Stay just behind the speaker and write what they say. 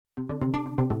Hi,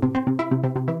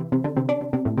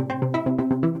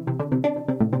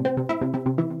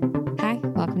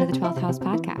 welcome to the 12th House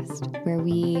Podcast, where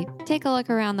we take a look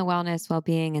around the wellness,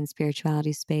 well-being, and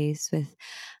spirituality space with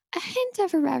a hint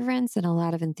of irreverence and a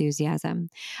lot of enthusiasm.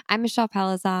 I'm Michelle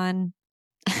Pelizon.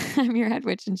 I'm your head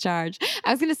witch in charge.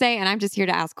 I was going to say, and I'm just here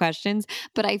to ask questions,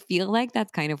 but I feel like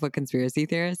that's kind of what conspiracy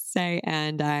theorists say.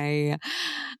 And I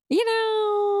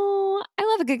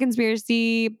love a good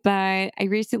conspiracy, but I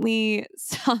recently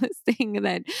saw this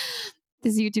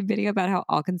YouTube video about how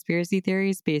all conspiracy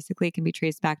theories basically can be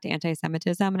traced back to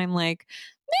anti-Semitism. And I'm like,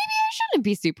 maybe I shouldn't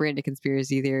be super into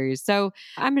conspiracy theories. So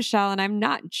I'm Michelle, and I'm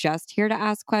not just here to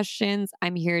ask questions.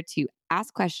 I'm here to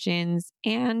ask questions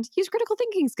and use critical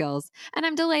thinking skills. And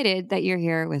I'm delighted that you're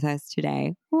here with us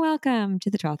today. Welcome to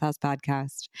the 12th House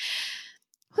Podcast.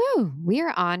 Whew, we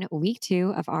are on week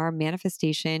 2 of our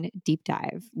manifestation deep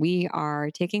dive. We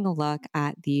are taking a look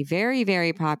at the very,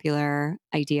 very popular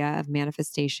idea of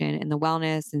manifestation in the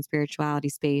wellness and spirituality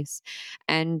space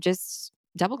and just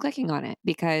double clicking on it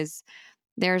because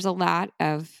there's a lot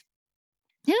of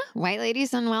white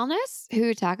ladies on wellness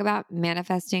who talk about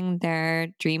manifesting their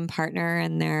dream partner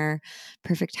and their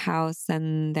perfect house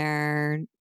and their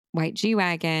white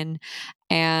G-Wagon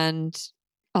and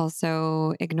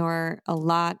also ignore a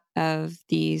lot of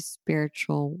the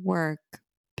spiritual work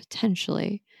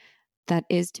potentially that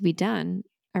is to be done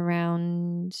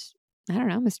around, I don't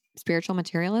know, spiritual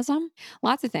materialism,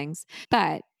 lots of things.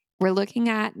 But we're looking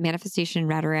at manifestation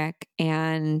rhetoric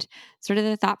and sort of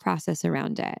the thought process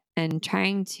around it and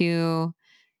trying to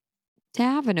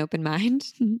have an open mind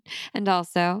and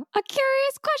also a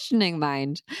curious questioning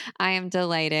mind. I am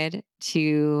delighted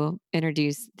to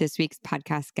introduce this week's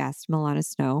podcast guest, Milana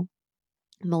Snow.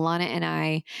 Milana and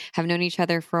I have known each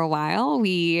other for a while.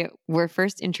 We were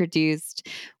first introduced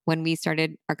when we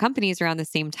started our companies around the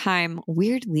same time.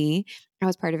 Weirdly, I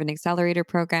was part of an accelerator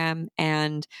program,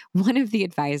 and one of the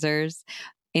advisors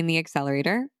in the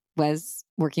accelerator was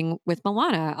working with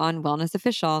Milana on Wellness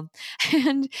Official.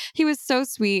 And he was so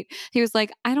sweet. He was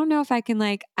like, I don't know if I can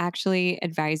actually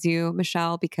advise you,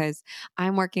 Michelle, because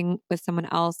I'm working with someone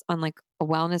else on a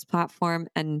wellness platform.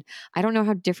 And I don't know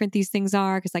how different these things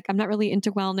are because I'm not really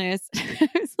into wellness.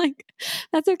 It's like,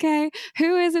 that's okay.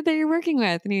 Who is it that you're working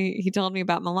with? And he told me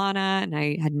about Milana, and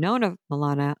I had known of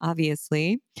Milana,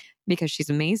 obviously, because she's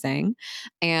amazing.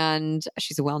 And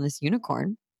she's a wellness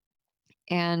unicorn.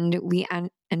 And we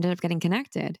ended up getting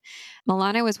connected.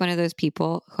 Milana was one of those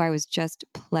people who I was just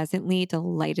pleasantly,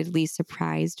 delightedly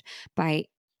surprised by.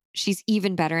 She's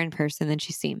even better in person than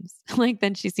she seems,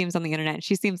 than she seems on the internet.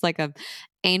 She seems like an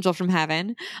angel from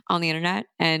heaven on the internet,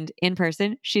 and in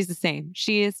person, she's the same.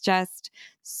 She is just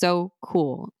so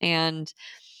cool. And,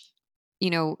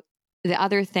 the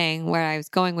other thing where I was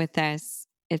going with this,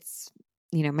 it's,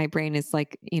 my brain is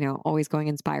always going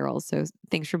in spirals. So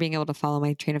thanks for being able to follow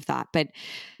my train of thought. But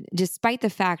despite the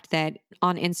fact that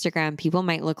on Instagram, people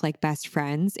might look like best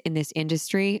friends in this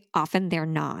industry, often they're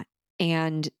not.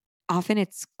 And often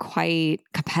it's quite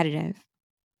competitive.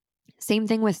 Same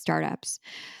thing with startups.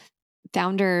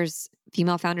 Founders,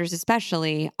 female founders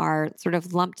especially, are sort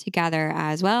of lumped together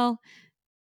as, well,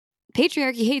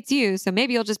 patriarchy hates you, so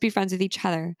maybe you'll just be friends with each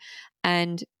other.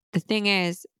 And the thing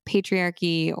is,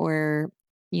 patriarchy or,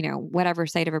 whatever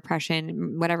site of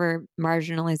oppression, whatever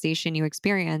marginalization you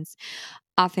experience,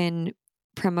 often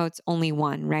promotes only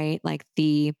one, right? Like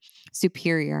the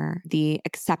superior, the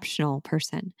exceptional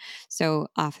person. So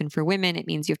often for women, it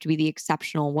means you have to be the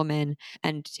exceptional woman.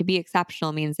 And to be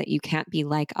exceptional means that you can't be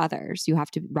like others. You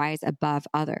have to rise above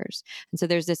others. And so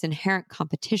there's this inherent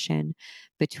competition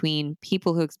between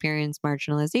people who experience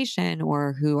marginalization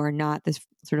or who are not this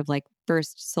sort of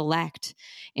first select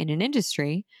in an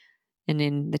industry. And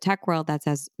in the tech world, that's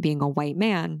as being a white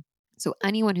man. So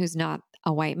anyone who's not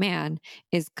a white man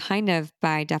is kind of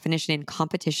by definition in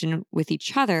competition with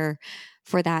each other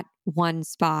for that one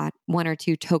spot, one or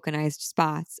two tokenized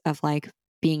spots of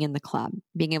being in the club,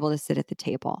 being able to sit at the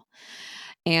table.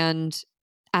 And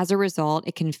as a result,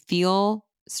 it can feel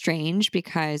strange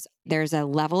because there's a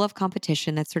level of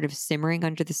competition that's sort of simmering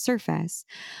under the surface,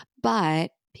 but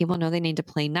people know they need to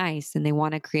play nice and they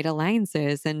want to create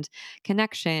alliances and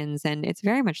connections. And it's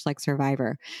very much like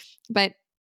Survivor. But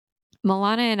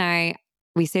Milana and I,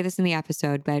 we say this in the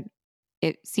episode, but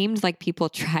it seemed like people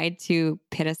tried to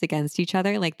pit us against each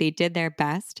other. They did their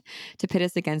best to pit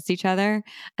us against each other.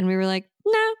 And we were like,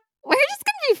 no, we're just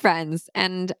going to be friends.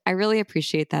 And I really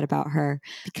appreciate that about her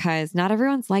because not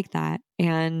everyone's like that.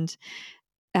 And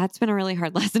that's been a really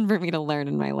hard lesson for me to learn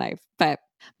in my life. But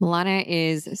Milana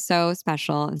is so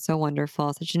special and so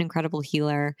wonderful, such an incredible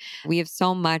healer. We have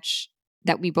so much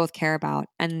that we both care about.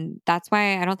 And that's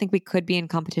why I don't think we could be in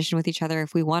competition with each other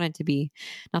if we wanted to be.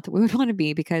 Not that we would want to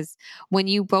be, because when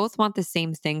you both want the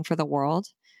same thing for the world,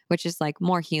 which is like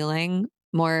more healing,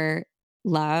 more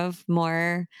love,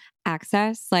 more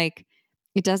access, like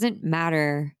it doesn't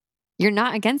matter. You're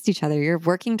not against each other. You're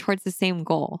working towards the same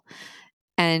goal.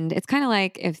 And it's kind of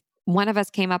like if one of us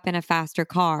came up in a faster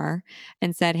car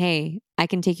and said, "Hey, I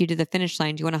can take you to the finish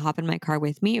line. Do you want to hop in my car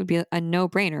with me?" It would be a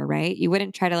no-brainer, right? You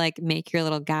wouldn't try to like make your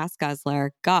little gas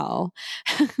guzzler go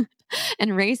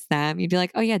and race them. You'd be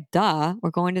like, "Oh yeah, duh,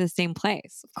 we're going to the same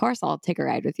place. Of course I'll take a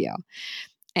ride with you."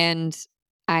 And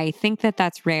I think that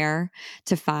that's rare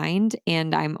to find.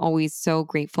 And I'm always so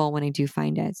grateful when I do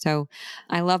find it. So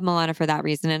I love Milana for that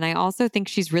reason. And I also think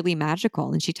she's really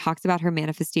magical. And she talks about her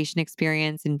manifestation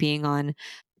experience and being on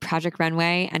Project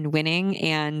Runway and winning.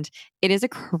 And it is a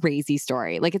crazy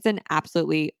story. Like it's an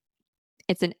absolutely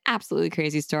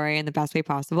crazy story in the best way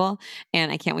possible.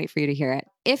 And I can't wait for you to hear it.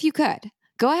 If you could,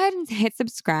 go ahead and hit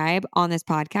subscribe on this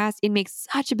podcast. It makes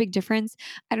such a big difference.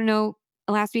 I don't know.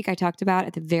 Last week, I talked about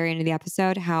at the very end of the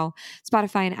episode how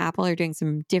Spotify and Apple are doing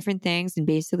some different things and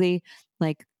basically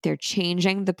like they're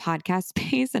changing the podcast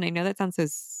space. And I know that sounds so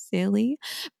silly,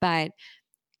 but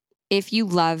if you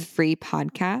love free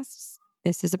podcasts,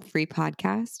 this is a free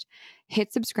podcast.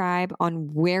 Hit subscribe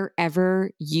on wherever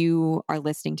you are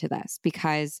listening to this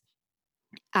because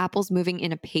Apple's moving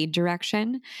in a paid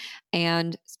direction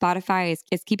and Spotify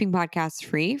is keeping podcasts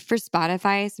free for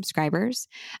Spotify subscribers.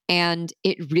 And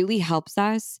it really helps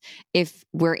us if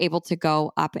we're able to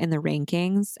go up in the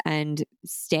rankings and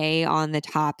stay on the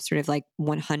top sort of like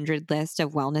 100 list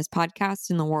of wellness podcasts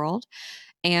in the world.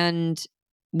 And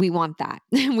we want that.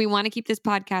 We want to keep this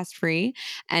podcast free.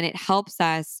 And it helps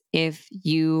us if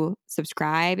you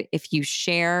subscribe, if you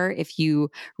share, if you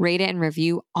rate it and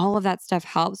review. All of that stuff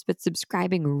helps, but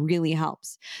subscribing really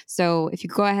helps. So if you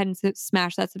go ahead and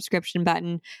smash that subscription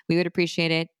button, we would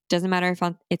appreciate it. Doesn't matter if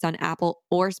it's on Apple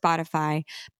or Spotify,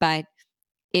 but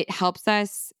it helps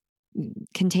us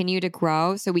continue to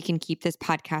grow so we can keep this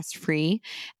podcast free.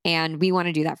 And we want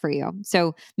to do that for you.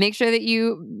 So make sure that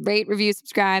you rate, review,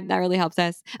 subscribe. That really helps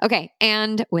us. Okay.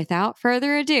 And without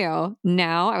further ado,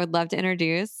 now I would love to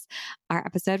introduce our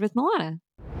episode with Milana.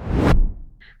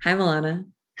 Hi, Milana.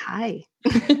 Hi.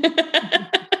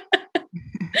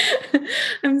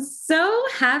 I'm so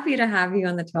happy to have you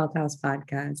on the 12th House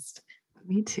podcast.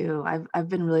 Me too. I've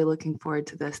been really looking forward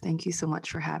to this. Thank you so much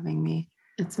for having me.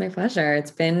 It's my pleasure. It's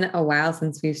been a while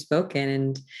since we've spoken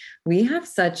and we have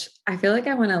I feel like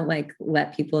I want to like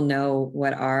let people know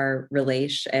what our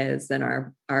relation is and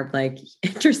our like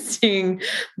interesting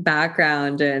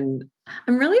background. And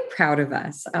I'm really proud of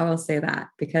us. I will say that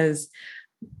because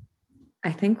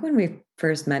I think when we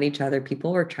first met each other,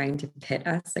 people were trying to pit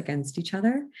us against each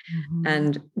other. Mm-hmm.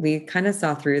 And we kind of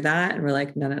saw through that and we're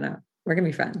like, no, we're going to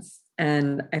be friends.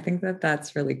 And I think that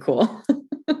that's really cool.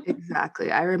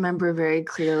 Exactly. I remember very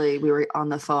clearly we were on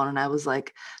the phone and I was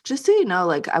like, just so you know,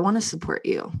 like, I want to support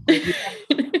you. Like,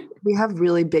 we have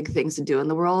really big things to do in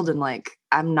the world. And like,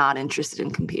 I'm not interested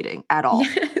in competing at all.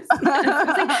 Yes.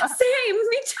 Like, same,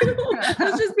 me too.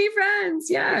 Let's just be friends.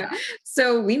 Yeah.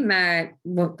 So we met,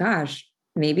 well, gosh,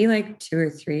 maybe like 2 or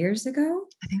 3 years ago.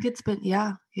 I think it's been,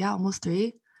 almost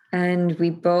 3. And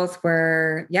we both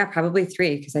were, probably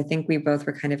 3, because I think we both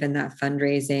were kind of in that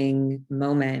fundraising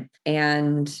moment.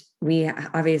 And we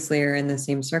obviously are in the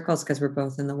same circles because we're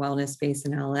both in the wellness space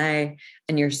in LA.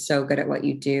 And you're so good at what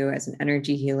you do as an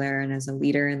energy healer and as a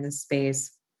leader in this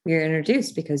space. We were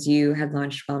introduced because you had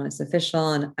launched Wellness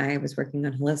Official and I was working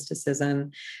on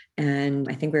holisticism. And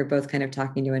I think we were both kind of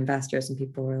talking to investors and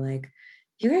people were like,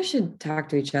 you guys should talk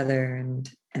to each other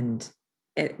and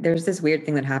there's this weird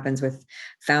thing that happens with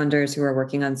founders who are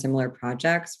working on similar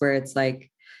projects where it's like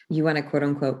you want to quote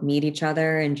unquote meet each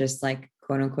other and just like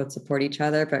quote unquote support each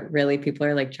other, but really people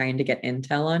are like trying to get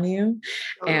intel on you.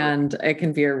 And it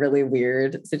can be a really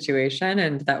weird situation.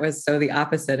 And that was so the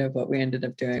opposite of what we ended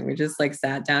up doing. We just like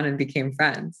sat down and became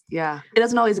friends. Yeah. It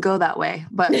doesn't always go that way,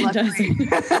 but luckily,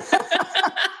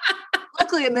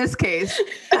 luckily in this case.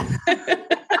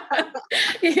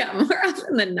 Yeah, more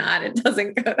often than not, it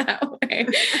doesn't go that way.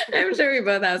 I'm sure we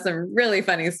both have some really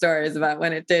funny stories about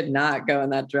when it did not go in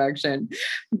that direction.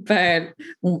 But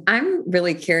I'm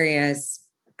really curious,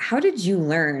 how did you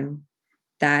learn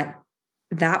that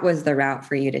was the route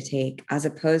for you to take, as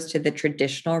opposed to the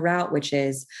traditional route, which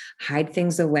is hide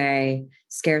things away,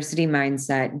 scarcity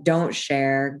mindset, don't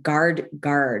share,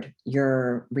 guard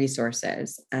your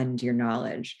resources and your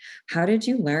knowledge? How did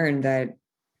you learn that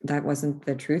wasn't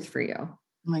the truth for you?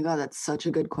 Oh my God, that's such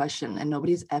a good question. And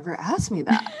nobody's ever asked me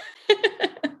that.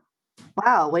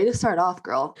 Wow, way to start off,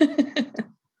 girl.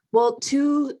 Well,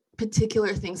 two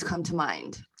particular things come to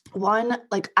mind. One,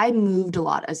 like I moved a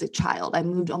lot as a child. I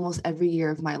moved almost every year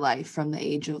of my life from the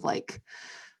age of like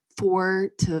 4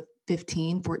 to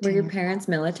 15, 14. Were your parents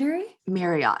military?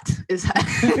 Marriott is how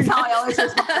I always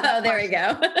respond. Oh, there we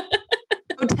go.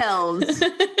 Hotels.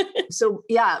 So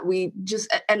yeah, we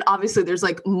just, and obviously there's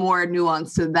like more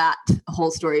nuance to that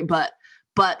whole story, but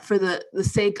for the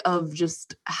sake of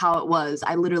just how it was,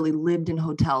 I literally lived in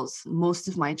hotels most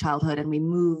of my childhood, and we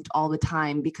moved all the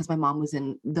time because my mom was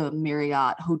in the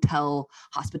Marriott hotel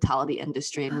hospitality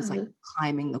industry and was like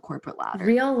climbing the corporate ladder.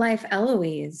 Real life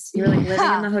Eloise. You were like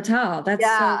living in the hotel. That's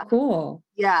so cool.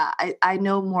 Yeah. I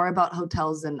know more about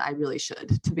hotels than I really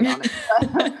should, to be honest.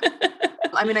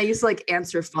 I mean, I used to like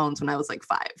answer phones when I was like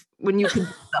 5, when you can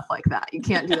do stuff like that. You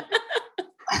can't do that.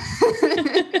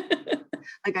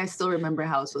 Like I still remember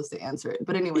how I was supposed to answer it.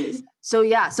 But anyways, so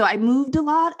I moved a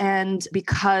lot. And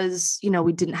because,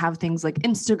 we didn't have things like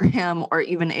Instagram or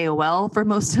even AOL for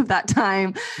most of that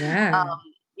time,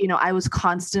 I was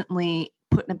constantly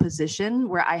put in a position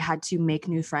where I had to make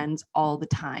new friends all the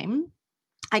time.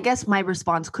 I guess my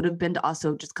response could have been to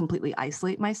also just completely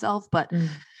isolate myself, but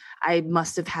I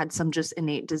must have had some just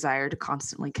innate desire to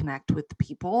constantly connect with the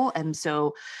people. And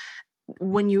so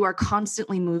when you are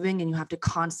constantly moving and you have to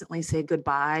constantly say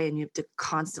goodbye and you have to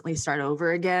constantly start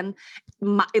over again,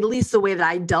 at least the way that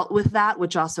I dealt with that,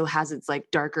 which also has its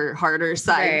like darker, harder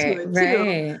side to it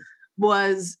too,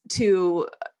 was to,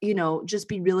 just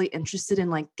be really interested in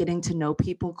like getting to know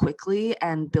people quickly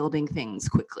and building things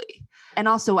quickly. And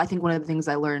also I think one of the things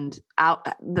I learned out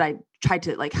that I tried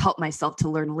to like help myself to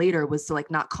learn later was to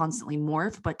like not constantly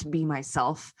morph, but to be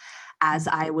myself as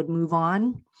I would move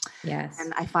on. Yes.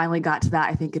 And I finally got to that,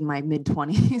 I think in my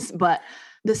mid-20s. But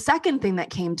the second thing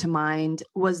that came to mind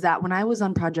was that when I was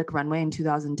on Project Runway in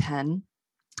 2010,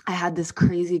 I had this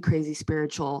crazy, crazy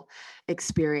spiritual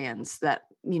experience that,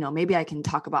 maybe I can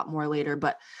talk about more later,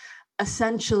 but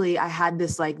essentially I had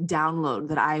this like download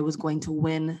that I was going to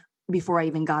win before I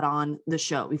even got on the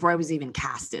show, before I was even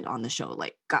casted on the show,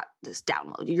 like got this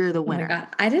download. You're the winner. Oh my God.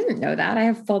 I didn't know that. I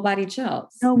have full body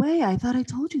chills. No way. I thought I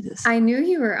told you this. I knew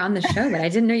you were on the show, but I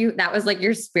didn't know that was like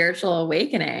your spiritual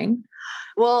awakening.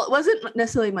 Well, it wasn't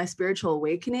necessarily my spiritual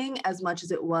awakening as much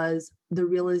as it was the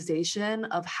realization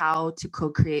of how to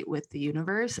co-create with the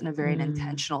universe in a very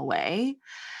intentional way.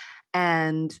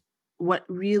 And what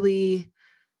really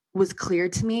was clear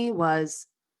to me was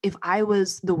if I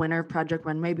was the winner of Project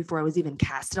Runway before I was even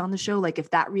casted on the show, like if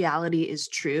that reality is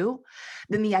true,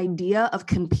 then the idea of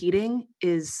competing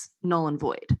is null and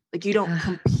void. Like you don't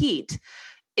compete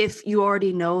if you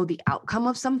already know the outcome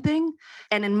of something.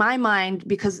 And in my mind,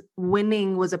 because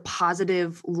winning was a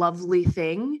positive, lovely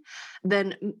thing,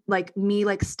 then like me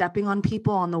like stepping on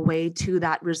people on the way to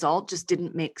that result just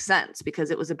didn't make sense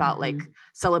because it was about like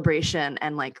celebration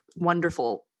and like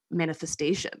wonderful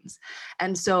manifestations.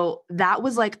 And so that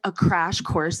was like a crash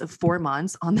course of 4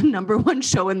 months on the #1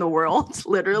 show in the world,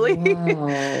 literally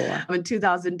in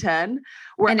 2010.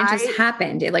 And it just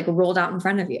happened. It like rolled out in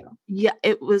front of you. Yeah,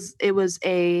 it was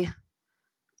a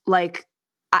like,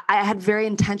 I had very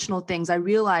intentional things. I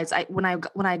realized when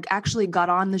I actually got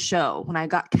on the show, when I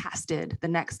got casted the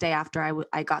next day after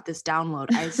I got this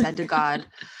download, I said to God,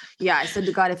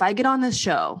 if I get on this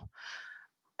show,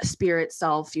 spirit,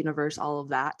 self, universe, all of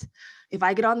that, if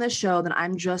I get on this show, then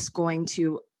I'm just going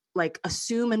to like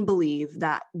assume and believe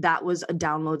that that was a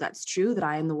download that's true, that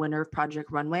I am the winner of Project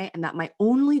Runway, and that my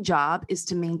only job is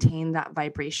to maintain that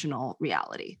vibrational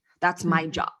reality. That's my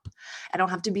job. I don't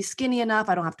have to be skinny enough.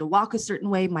 I don't have to walk a certain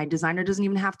way. My designer doesn't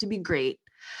even have to be great.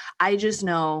 I just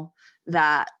know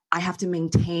that I have to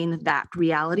maintain that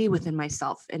reality within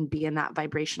myself and be in that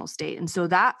vibrational state. And so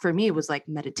that for me was like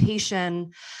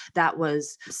meditation. That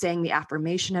was saying the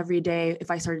affirmation every day.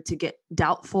 If I started to get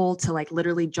doubtful, to like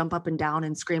literally jump up and down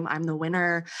and scream, I'm the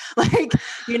winner, like,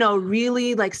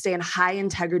 really like stay in high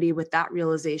integrity with that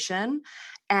realization.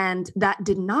 And that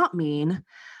did not mean,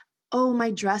 oh,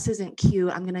 my dress isn't cute,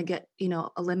 I'm going to get,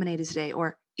 eliminated today,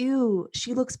 or ew,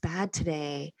 she looks bad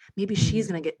today, maybe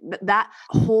she's going to get that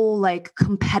whole like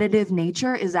competitive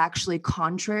nature is actually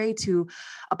contrary to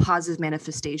a positive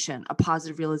manifestation, a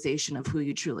positive realization of who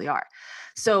you truly are.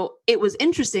 So it was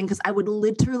interesting because I would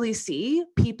literally see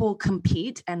people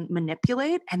compete and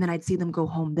manipulate, and then I'd see them go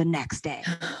home the next day.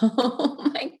 Oh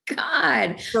my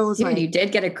God. So Dude, you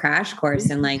did get a crash course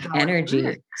in like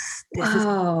energy.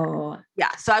 So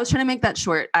I was trying to make that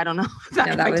short. I don't know.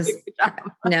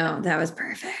 That was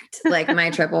perfect. Like my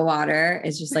triple water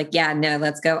is just like, yeah, no,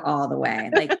 let's go all the way.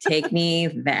 Like take me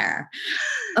there.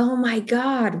 Oh my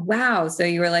God. Wow. So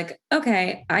you were like,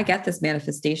 okay, I get this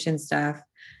manifestation stuff.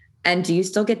 And do you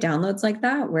still get downloads like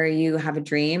that where you have a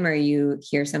dream or you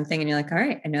hear something and you're like, all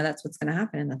right, I know that's what's going to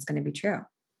happen and that's going to be true?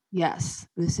 Yes,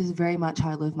 this is very much how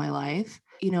I live my life.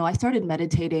 I started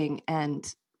meditating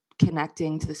and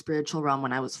connecting to the spiritual realm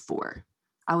when I was 4.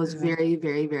 I was very,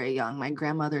 very, very young. My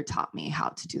grandmother taught me how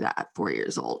to do that at 4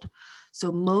 years old.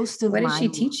 So most of what did she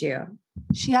teach you?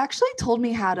 She actually told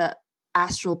me how to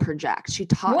astral project. She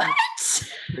taught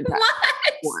me.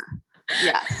 What?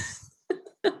 Yes.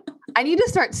 I need to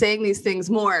start saying these things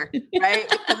more,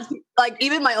 right? Like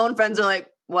even my own friends are like,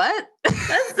 what?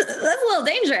 That's a little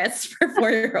dangerous for a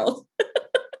 4-year-old.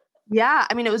 Yeah.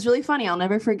 I mean, it was really funny. I'll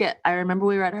never forget. I remember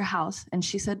we were at her house and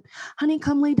she said, honey,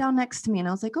 come lay down next to me. And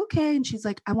I was like, okay. And she's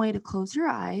like, I want you to close your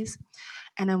eyes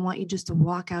and I want you just to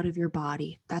walk out of your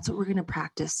body. That's what we're going to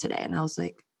practice today. And I was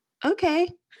like, okay.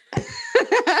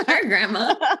 Sure,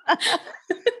 grandma.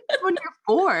 When you're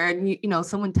 4 and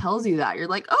someone tells you that, you're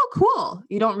like, oh, cool.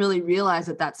 You don't really realize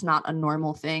that that's not a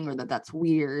normal thing or that that's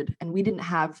weird. And we didn't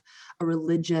have a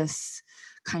religious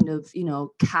kind of,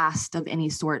 cast of any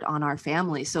sort on our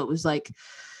family. So it was like,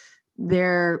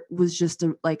 there was just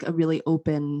a really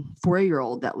open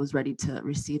 4-year-old that was ready to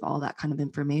receive all that kind of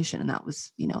information. And that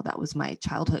was my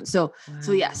childhood. So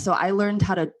I learned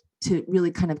how to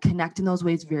really kind of connect in those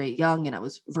ways very young. And I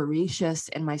was voracious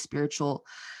in my spiritual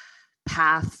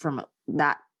path from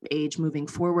that age moving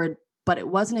forward. But it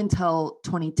wasn't until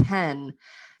 2010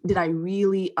 did I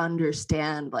really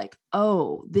understand like,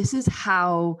 oh, this is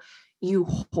how you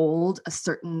hold a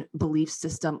certain belief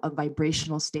system, a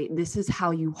vibrational state. This is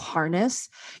how you harness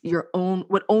your own,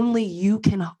 what only you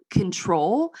can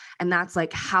control. And that's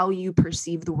like how you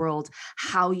perceive the world,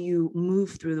 how you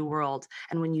move through the world.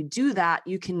 And when you do that,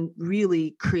 you can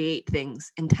really create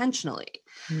things intentionally.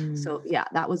 So yeah,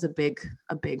 that was a big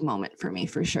moment for me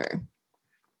for sure.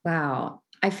 Wow.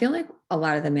 I feel like a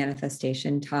lot of the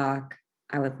manifestation talk,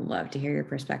 I would love to hear your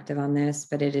perspective on this,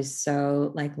 but it is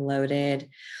so like loaded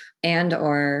and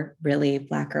or really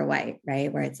black or white,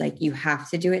 right? Where it's like, you have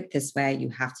to do it this way. You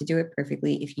have to do it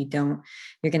perfectly. If you don't,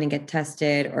 you're going to get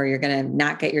tested or you're going to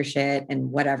not get your shit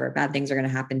and whatever, bad things are going to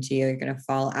happen to you. You're going to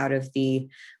fall out of the,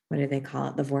 what do they call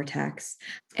it? The vortex.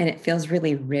 And it feels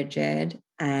really rigid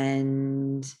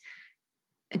and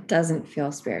it doesn't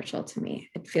feel spiritual to me.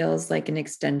 It feels like an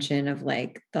extension of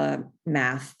like the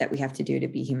math that we have to do to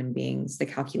be human beings, the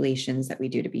calculations that we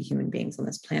do to be human beings on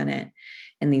this planet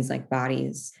and these like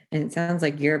bodies. And it sounds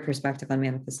like your perspective on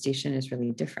manifestation is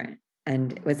really different.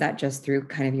 And was that just through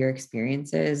kind of your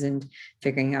experiences and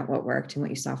figuring out what worked and what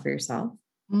you saw for yourself?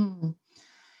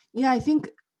 Yeah, I think,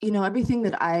 everything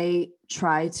that I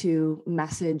try to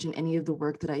message in any of the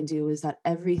work that I do is that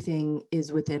everything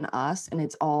is within us and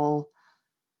it's all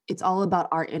about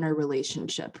our inner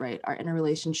relationship, right? Our inner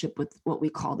relationship with what we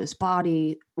call this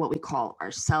body, what we call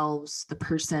ourselves, the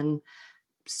person,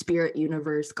 spirit,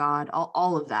 universe, God,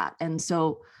 all of that. And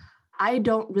so I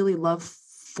don't really love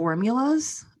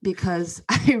formulas because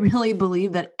I really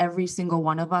believe that every single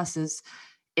one of us is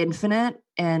infinite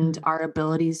and our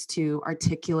abilities to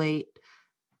articulate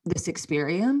this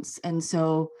experience. And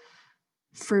so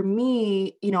for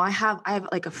me, I have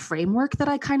like a framework that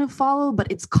I kind of follow,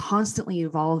 but it's constantly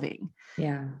evolving.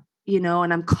 Yeah.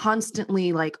 And I'm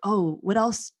constantly like, oh, what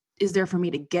else is there for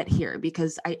me to get here?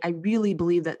 Because I really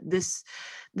believe that this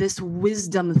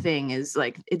wisdom thing is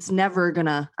like, I'm never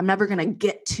gonna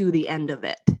get to the end of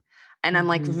it. And I'm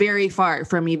like very far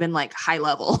from even like high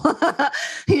level,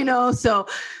 so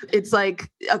it's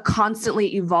like a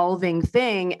constantly evolving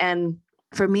thing. And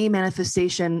for me,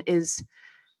 manifestation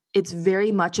it's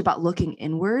very much about looking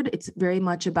inward. It's very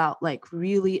much about like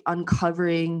really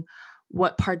uncovering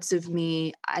what parts of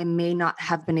me I may not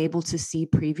have been able to see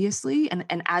previously. And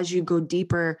as you go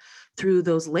deeper through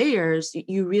those layers,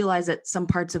 you realize that some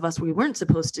parts of us we weren't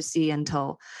supposed to see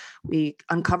until we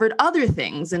uncovered other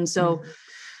things. And so,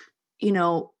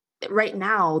 right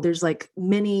now there's like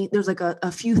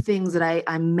a few things that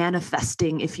I'm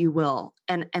manifesting, if you will.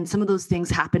 And some of those things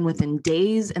happen within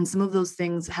days. And some of those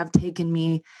things have taken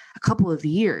me a couple of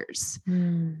years.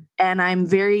 And I'm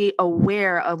very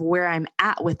aware of where I'm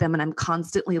at with them. And I'm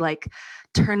constantly like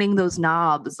turning those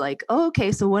knobs like, oh,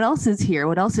 okay, so what else is here?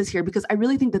 What else is here? Because I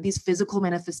really think that these physical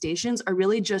manifestations are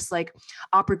really just like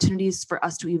opportunities for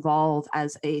us to evolve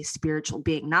as a spiritual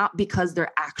being, not because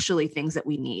they're actually things that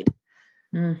we need.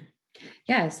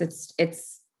 Yes,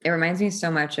 it reminds me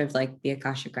so much of like the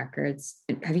Akashic Records.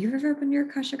 Have you ever opened your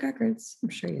Akashic Records? I'm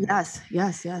sure you have.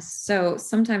 Yes. So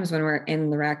sometimes when we're in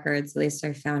the records, at least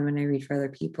I found when I read for other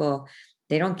people,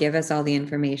 they don't give us all the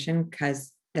information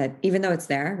because that even though it's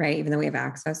there, right? Even though we have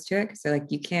access to it, because they're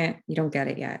like, you don't get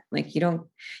it yet. Like you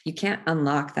can't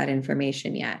unlock that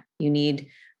information yet. You need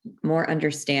more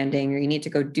understanding, or you need to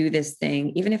go do this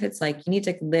thing. Even if it's like, you need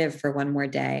to live for one more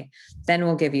day, then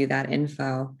we'll give you that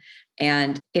info.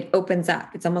 And it opens up.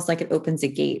 It's almost like it opens a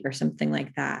gate or something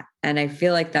like that. And I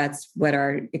feel like that's what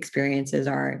our experiences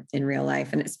are in real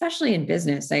life. And especially in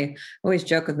business, I always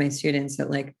joke with my students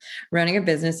that like running a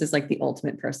business is like the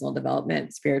ultimate personal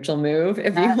development, spiritual move.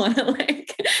 If you want to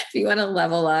if you want to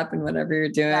level up in whatever you're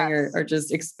doing, or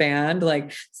just expand,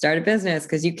 like start a business,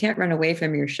 because you can't run away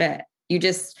from your shit. You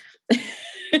just,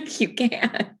 you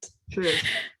can't. True.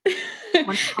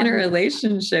 In a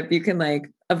relationship, you can like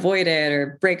avoid it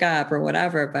or break up or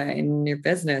whatever. But in your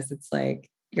business, it's like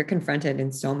you're confronted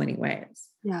in so many ways.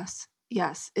 Yes.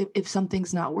 If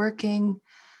something's not working,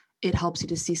 it helps you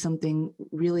to see something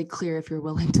really clear if you're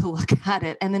willing to look at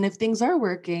it. And then if things are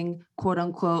working, quote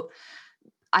unquote,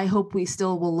 I hope we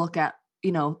still will look at,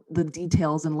 the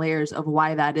details and layers of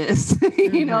why that is,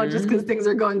 just because things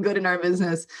are going good in our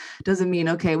business doesn't mean,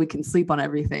 okay, we can sleep on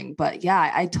everything. But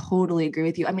yeah, I totally agree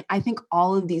with you. I mean, I think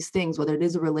all of these things, whether it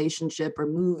is a relationship or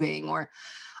moving or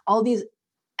all these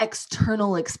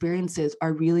external experiences,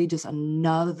 are really just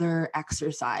another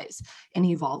exercise in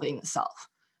evolving the self.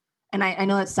 And I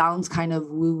know that sounds kind of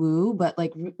woo-woo, but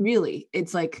like really,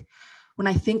 it's like when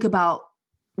I think about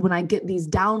when I get these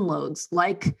downloads,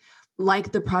 like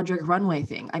the Project Runway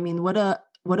thing. I mean, what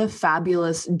a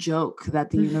fabulous joke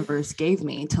that the universe gave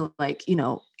me to like,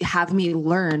 have me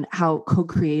learn how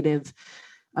co-creative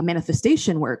a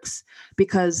manifestation works,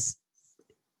 because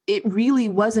it really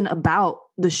wasn't about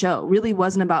the show, really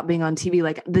wasn't about being on TV.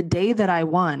 Like the day that I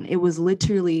won, it was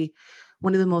literally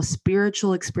one of the most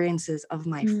spiritual experiences of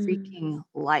my freaking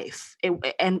life.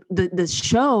 And the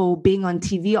show being on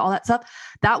TV, all that stuff,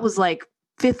 that was like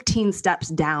 15 steps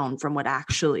down from what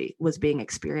actually was being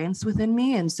experienced within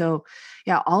me. And so,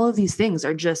 yeah, all of these things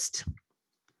are just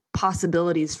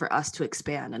possibilities for us to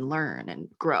expand and learn and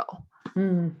grow.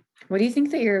 What do you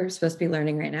think that you're supposed to be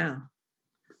learning right now?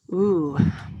 Ooh.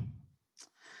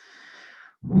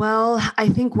 Well, I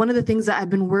think one of the things that I've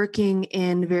been working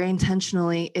in very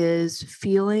intentionally is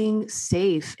feeling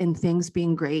safe in things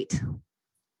being great.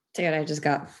 Dude, I just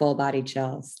got full body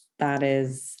chills.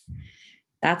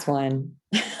 That's one.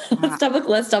 Let's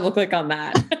double click on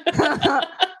that.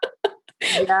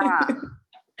 Yeah.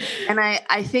 And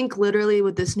I think literally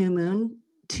with this new moon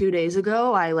 2 days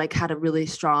ago, I like had a really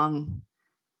strong,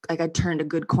 like I turned a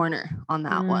good corner on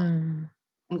that one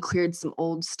and cleared some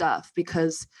old stuff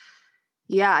because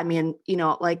yeah, I mean,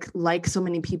 like so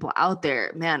many people out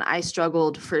there, man, I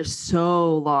struggled for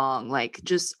so long, like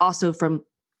just also from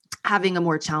having a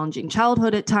more challenging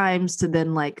childhood at times to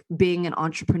then like being an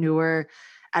entrepreneur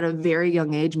at a very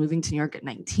young age, moving to New York at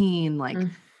 19, like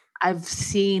I've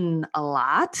seen a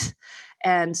lot.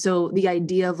 And so the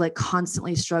idea of like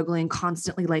constantly struggling,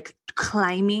 constantly like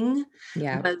climbing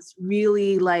was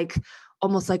really like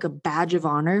almost like a badge of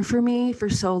honor for me for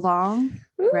so long.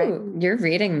 Ooh, right? You're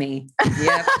reading me.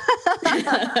 Yep.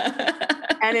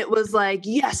 And it was like,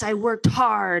 yes, I worked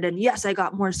hard and yes, I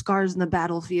got more scars in the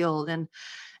battlefield.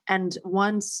 And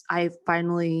once I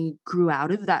finally grew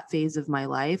out of that phase of my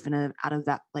life and out of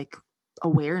that like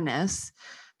awareness,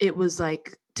 it was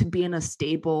like to be in a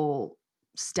stable,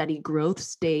 steady growth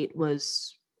state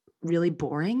was really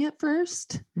boring at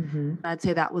first. I'd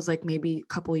say that was like maybe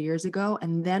a couple of years ago.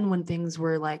 And then when things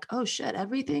were like, oh shit,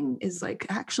 everything is like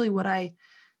actually what I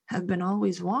have been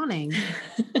always wanting.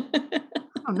 I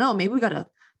don't know, maybe we got to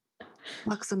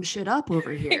fuck some shit up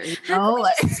over here.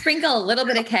 Like, sprinkle a little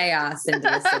bit of chaos into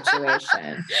the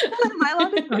situation. Am I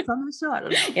allowed to cuss on the show? I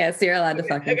don't know. Yes, you're allowed to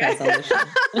fucking cuss on the show.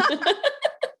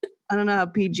 I don't know how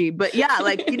PG, but yeah,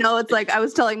 like, it's like I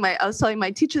was telling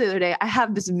my teacher the other day, I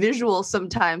have this visual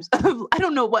sometimes of, I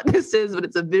don't know what this is, but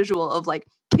it's a visual of like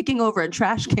kicking over a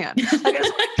trash can. Like I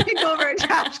just want to kick over a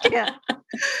trash can,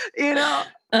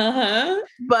 Uh-huh.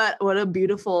 But what a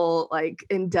beautiful like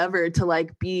endeavor to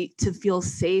like to feel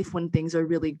safe when things are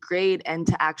really great and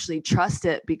to actually trust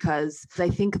it, because I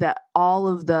think that all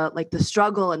of the like the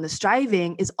struggle and the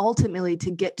striving is ultimately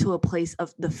to get to a place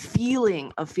of the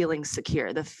feeling of feeling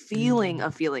secure, the feeling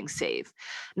of feeling safe,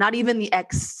 not even the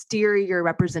exterior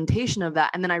representation of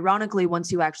that. And then ironically,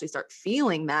 once you actually start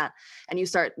feeling that and you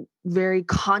start very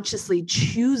consciously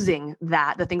choosing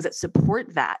that, the things that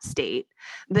support that state,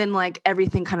 then like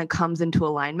everything kind of comes into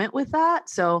alignment with that.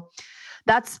 So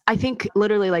that's, I think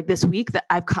literally like this week that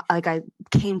I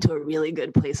came to a really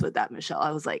good place with that, Michelle.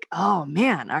 I was like, oh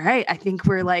man, all right. I think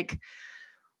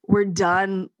we're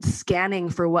done scanning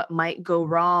for what might go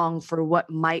wrong, for what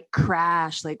might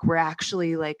crash. Like we're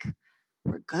actually like,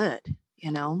 we're good,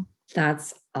 you know?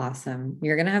 That's awesome.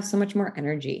 You're going to have so much more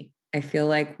energy. I feel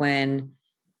like when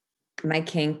my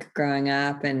kink growing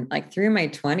up and like through my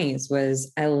 20s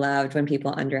was I loved when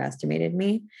people underestimated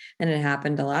me. And it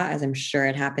happened a lot, as I'm sure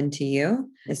it happened to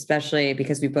you, especially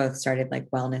because we both started like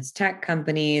wellness tech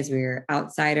companies. We were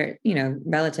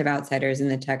relative outsiders in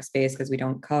the tech space because we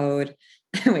don't code.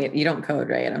 Wait, you don't code,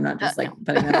 right? I'm not just like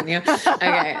putting that on you.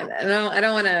 Okay. I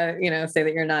don't want to, say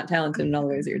that you're not talented in all the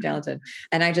ways that you're talented.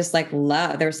 And I just like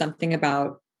there was something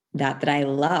about that I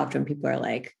loved when people are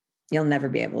like, you'll never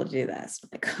be able to do this. I'm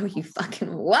like, oh, you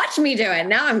fucking watch me do it.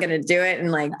 Now I'm going to do it.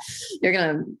 And like, you're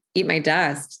going to eat my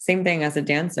dust. Same thing as a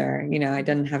dancer. I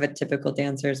didn't have a typical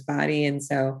dancer's body. And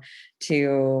so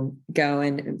to go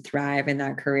and thrive in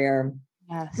that career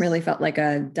really felt like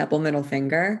a double middle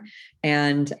finger.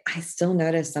 And I still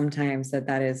notice sometimes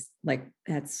that is like,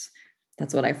 that's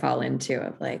what I fall into,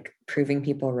 of like proving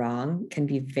people wrong can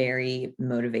be very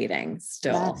motivating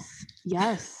still.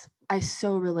 Yes. I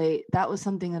so relate. That was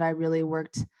something that I really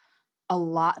worked a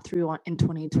lot through in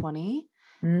 2020.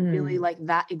 Really like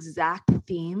that exact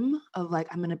theme of like,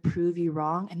 I'm going to prove you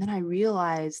wrong. And then I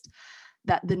realized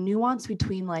that the nuance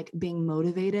between like being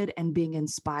motivated and being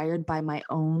inspired by my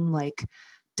own like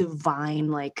divine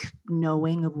like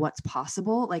knowing of what's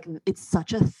possible, like it's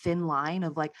such a thin line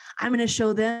of like, I'm going to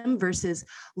show them versus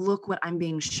look what I'm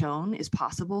being shown is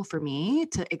possible for me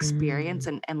to experience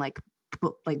and like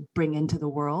bring into the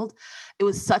world. It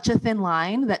was such a thin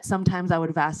line that sometimes I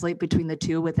would vacillate between the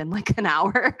two within like an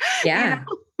hour. Yeah.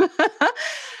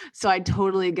 So I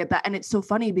totally get that. And it's so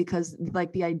funny because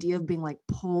like the idea of being like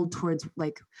pulled towards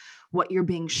like what you're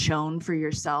being shown for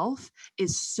yourself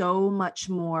is so much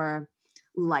more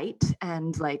light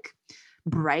and like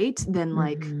bright than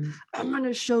like, I'm going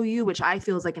to show you, which I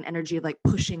feel is like an energy of like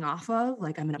pushing off of,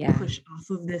 like, I'm going to push off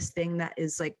of this thing that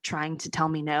is like trying to tell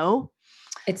me no.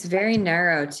 It's very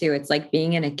narrow too. It's like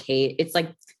being in a cage. It's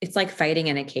like fighting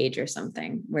in a cage or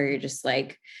something where you're just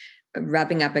like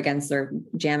rubbing up against or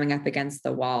jamming up against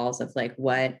the walls of like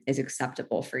what is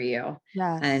acceptable for you.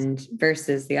 And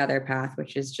versus the other path,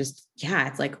 which is just,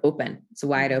 it's like open. It's a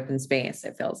wide open space.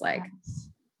 It feels like.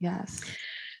 Yes.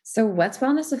 So what's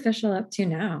Wellness Official up to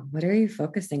now? What are you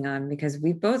focusing on? Because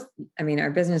we both,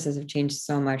 our businesses have changed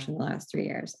so much in the last 3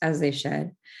 years, as they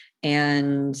should.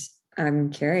 And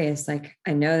I'm curious, like,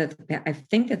 I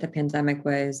think that the pandemic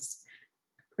was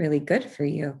really good for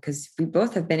you because we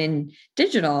both have been in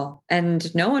digital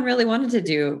and no one really wanted to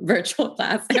do virtual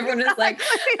class. Everyone was like,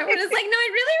 no, I'd really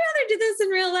rather do this in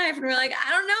real life. And we're like, I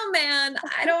don't know, man.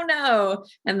 I don't know.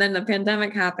 And then the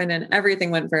pandemic happened and everything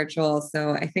went virtual.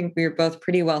 So I think we were both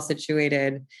pretty well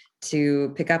situated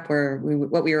to pick up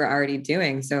what we were already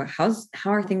doing. So how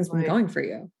are things been going for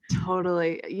you?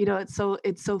 Totally.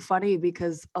 It's so funny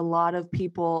because a lot of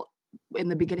people in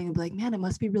the beginning would be like, man, it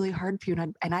must be really hard for you.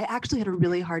 And I actually had a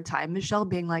really hard time, Michelle,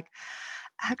 being like,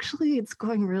 actually, it's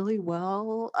going really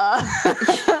well.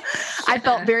 I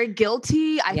felt very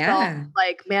guilty. I felt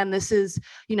like, man, this is,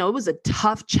 it was a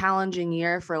tough, challenging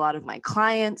year for a lot of my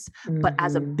clients, but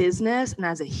as a business and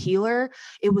as a healer,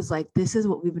 it was like, this is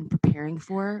what we've been preparing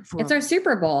for. It's our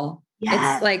Super Bowl.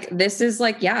 Yes. It's like, this is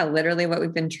like, literally what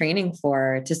we've been training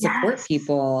for to support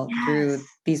people through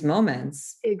these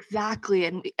moments. Exactly.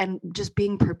 And just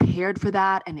being prepared for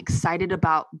that and excited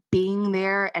about being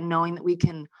there and knowing that we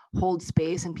can hold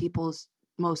space in people's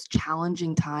most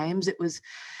challenging times. It was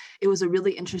a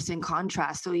really interesting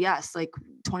contrast. So yes, like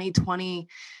 2020,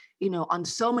 on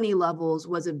so many levels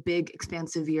was a big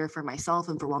expansive year for myself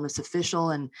and for Wellness Official.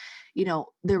 And,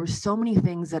 there were so many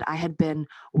things that I had been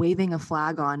waving a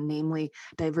flag on, namely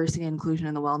diversity and inclusion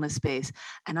in the wellness space.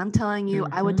 And I'm telling you,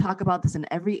 I would talk about this in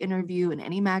every interview, in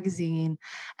any magazine.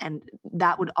 And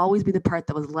that would always be the part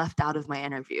that was left out of my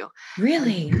interview.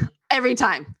 Really? Every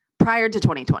time prior to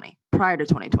 2020.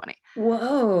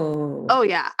 Whoa. Oh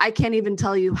yeah. I can't even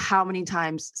tell you how many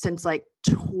times since like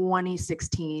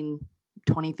 2016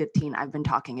 2015, I've been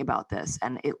talking about this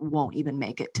and it won't even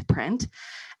make it to print.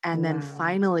 And then Wow.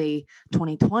 finally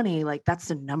 2020, like that's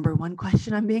the number one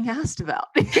question I'm being asked about,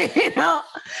 you know?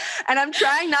 And I'm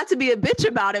trying not to be a bitch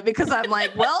about it because I'm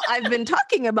like, well, I've been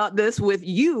talking about this with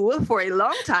you for a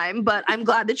long time, but I'm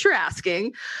glad that you're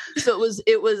asking. So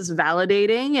it was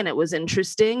validating and it was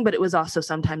interesting, but it was also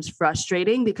sometimes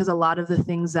frustrating because a lot of the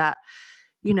things that,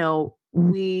 you know,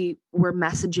 we were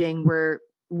messaging were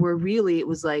really, it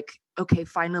was like, okay,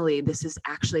 finally, this is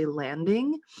actually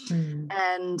landing.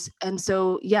 And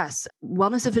so, yes,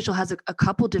 Wellness Official has a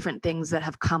couple different things that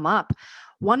have come up.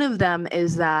 One of them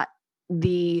is that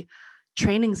the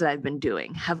trainings that I've been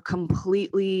doing have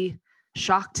completely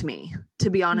shocked me, to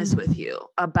be honest with you,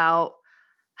 about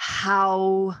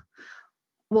how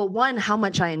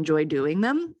much I enjoy doing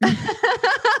them.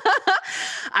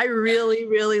 I really,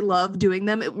 really love doing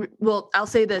them. I'll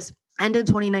say this. End of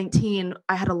 2019,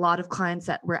 I had a lot of clients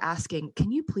that were asking,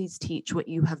 can you please teach what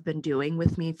you have been doing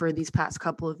with me for these past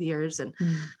couple of years? And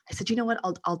I said, you know what,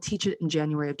 I'll teach it in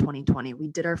January of 2020. We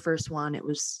did our first one. It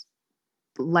was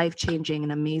life-changing, an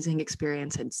amazing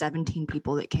experience. Had 17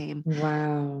 people that came.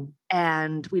 Wow.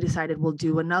 And we decided we'll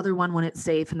do another one when it's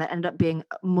safe. And that ended up being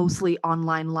mostly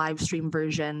online live stream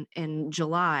version in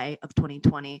July of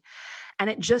 2020. And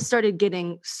it just started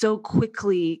getting so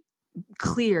quickly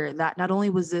clear that not only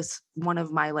was this one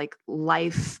of my like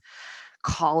life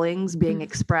callings being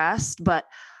expressed, but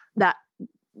that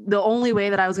the only way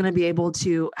that I was going to be able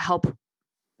to help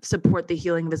support the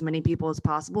healing of as many people as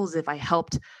possible is if I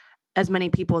helped as many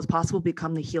people as possible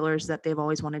become the healers that they've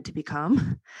always wanted to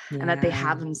become and that they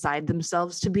have inside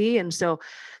themselves to be. And so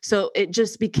it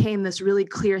just became this really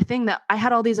clear thing that I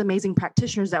had all these amazing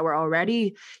practitioners that were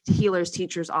already healers,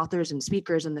 teachers, authors, and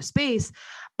speakers in the space,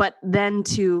 but then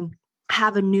to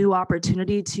have a new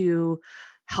opportunity to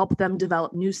help them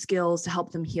develop new skills, to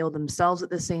help them heal themselves at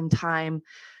the same time.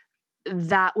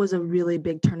 That was a really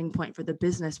big turning point for the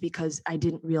business because I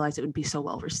didn't realize it would be so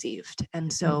well received.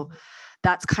 And so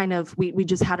that's kind of, we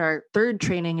just had our third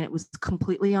training and it was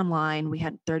completely online. We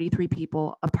had 33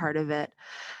 people a part of it.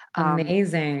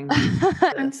 Amazing.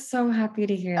 I'm so happy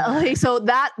to hear that. So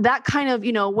that kind of,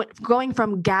 you know, going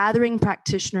from gathering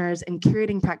practitioners and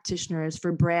curating practitioners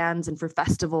for brands and for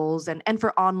festivals and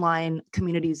for online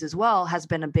communities as well has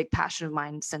been a big passion of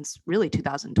mine since really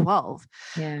 2012,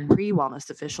 pre-Wellness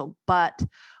Official. But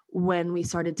when we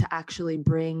started to actually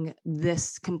bring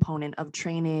this component of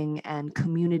training and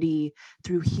community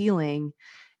through healing,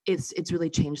 it's really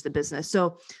changed the business.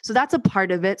 So that's a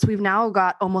part of it. So we've now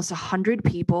got almost 100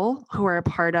 people who are a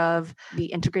part of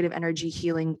the Integrative Energy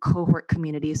Healing cohort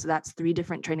community. So that's 3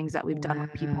 different trainings that we've done where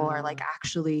people are like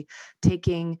actually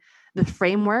taking the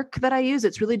framework that I use.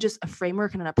 It's really just a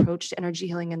framework and an approach to energy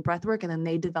healing and breath work. And then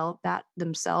they develop that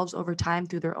themselves over time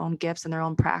through their own gifts and their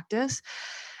own practice.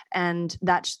 And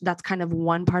that's kind of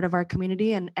one part of our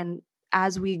community. And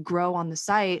as we grow on the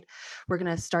site, we're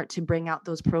going to start to bring out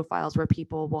those profiles where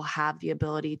people will have the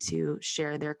ability to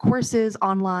share their courses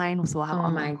online. So we'll have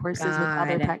online courses with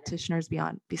other practitioners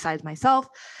besides myself.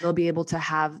 They'll be able to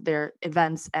have their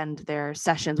events and their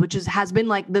sessions, which has been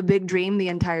like the big dream the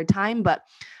entire time, but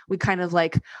we kind of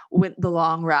like went the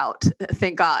long route.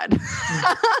 Thank God.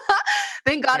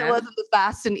 Thank God it wasn't the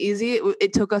fast and easy.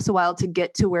 It took us a while to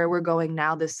get to where we're going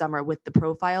now this summer with the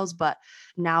profiles, but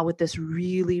now with this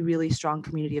really, really strong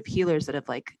community of healers that have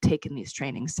like taken these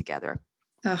trainings together.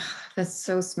 Oh, that's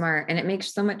so smart. And it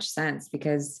makes so much sense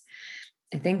because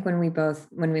I think when we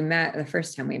met, the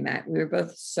first time we met, we were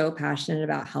both so passionate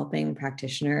about helping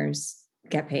practitioners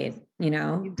get paid, you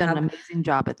know? You've done an amazing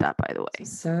job at that, by the way.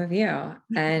 So have you.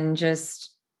 And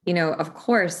just, you know, of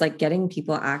course, like getting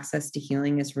people access to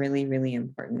healing is really, really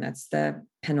important. That's the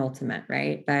penultimate,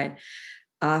 right? But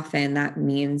often that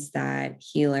means that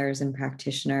healers and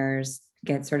practitioners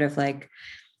get sort of like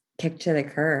kicked to the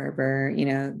curb, or, you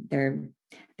know,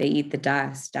 they eat the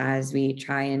dust as we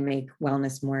try and make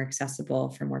wellness more accessible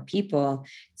for more people.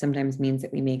 It sometimes means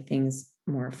that we make things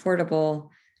more affordable,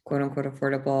 quote unquote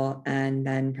affordable, and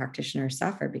then practitioners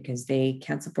suffer because they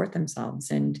can't support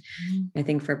themselves. And I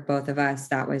think for both of us,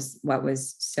 that was what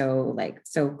was so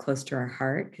close to our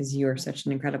heart, because you are such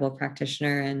an incredible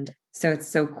practitioner. And so it's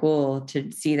so cool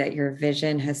to see that your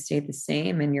vision has stayed the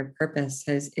same and your purpose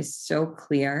is so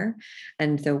clear.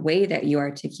 And the way that you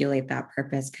articulate that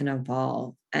purpose can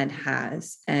evolve and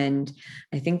has. And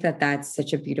I think that that's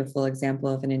such a beautiful example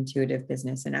of an intuitive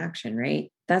business in action, right?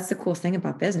 That's the cool thing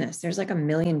about business. There's like a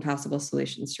million possible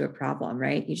solutions to a problem,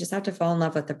 right? You just have to fall in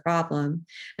love with the problem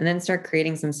and then start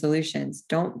creating some solutions.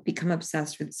 Don't become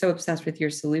so obsessed with your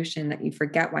solution that you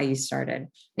forget why you started,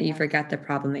 that you forget the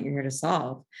problem that you're here to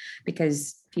solve.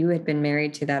 Because if you had been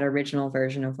married to that original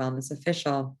version of Wellness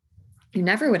Official, you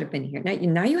never would have been here.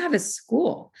 Now you have a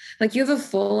school, like you have a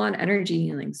full-on energy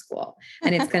healing school,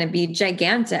 and it's going to be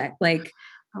gigantic. Like,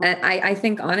 I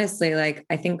think honestly, like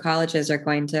I think colleges are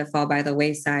going to fall by the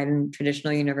wayside, and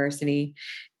traditional university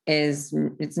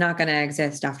it's not going to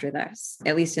exist after this,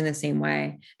 at least in the same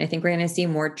way. I think we're going to see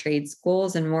more trade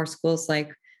schools and more schools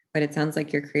like what it sounds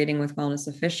like you're creating with Wellness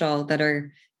Official that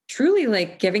are truly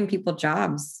like giving people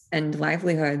jobs and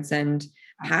livelihoods and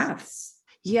paths.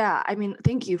 Yeah. I mean,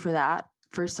 thank you for that.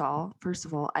 First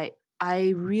of all, I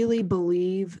really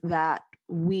believe that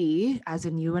we, as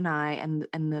in you and I, and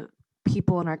the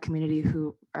people in our community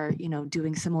who are,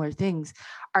 doing similar things,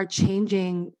 are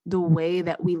changing the way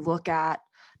that we look at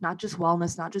not just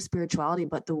wellness, not just spirituality,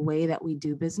 but the way that we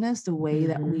do business, the way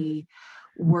that we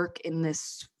work in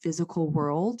this physical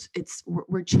world.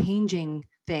 We're changing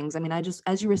things. I mean,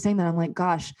 as you were saying that, I'm like,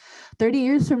 gosh, 30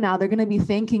 years from now, they're going to be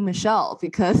thanking Michelle,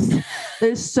 because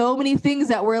there's so many things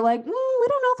that we're like, we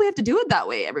don't know if we have to do it that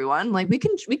way, everyone. Like we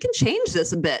can change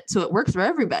this a bit so it works for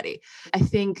everybody. I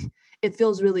think it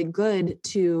feels really good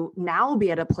to now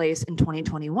be at a place in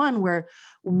 2021 where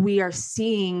we are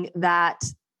seeing that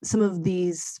some of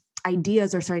these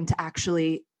ideas are starting to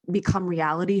actually become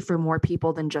reality for more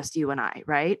people than just you and I,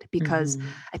 right? Because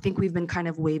I think we've been kind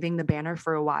of waving the banner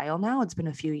for a while now. It's been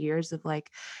a few years of like,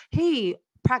 hey,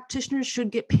 practitioners should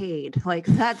get paid. Like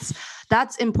that's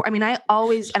important. I mean,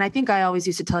 I think I always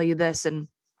used to tell you this, and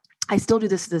I still do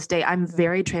this to this day. I'm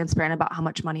very transparent about how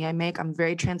much money I make. I'm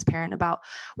very transparent about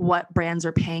what brands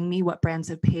are paying me, what brands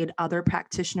have paid other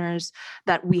practitioners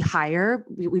that we hire.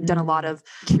 We've done a lot of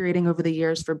curating over the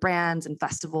years for brands and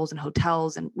festivals and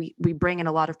hotels, and we bring in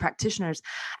a lot of practitioners.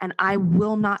 And I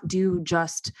will not do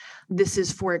just this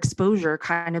is for exposure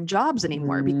kind of jobs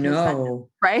anymore, because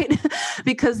right?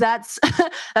 Because that's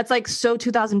like so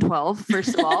 2012,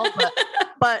 first of all.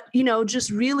 But just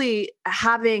really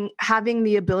having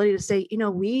the ability to say,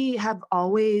 we have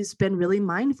always been really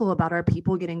mindful about our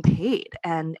people getting paid.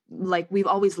 And like, we've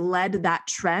always led that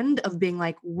trend of being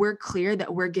like, we're clear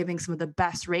that we're giving some of the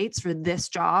best rates for this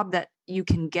job that you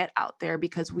can get out there,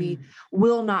 because we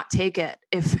will not take it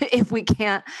if we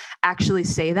can't actually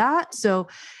say that. So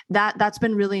that's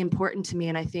been really important to me.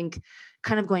 And I think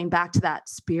kind of going back to that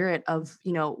spirit of,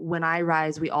 when I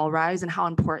rise, we all rise, and how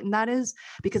important that is,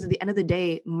 because at the end of the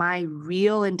day, my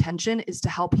real intention is to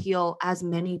help heal as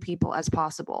many people as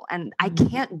possible. And I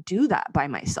can't do that by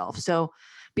myself. So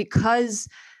because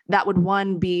that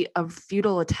would be a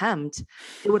futile attempt,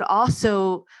 it would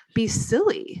also be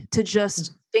silly to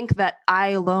just think that I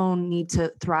alone need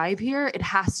to thrive here. It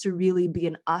has to really be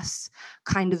an us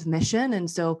kind of mission. And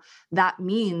so that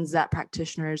means that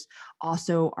practitioners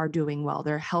also are doing well.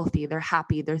 They're healthy, they're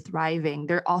happy, they're thriving.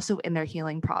 They're also in their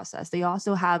healing process. They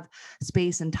also have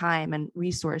space and time and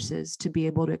resources to be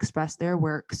able to express their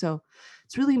work. So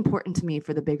it's really important to me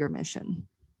for the bigger mission.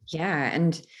 Yeah.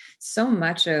 And so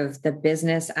much of the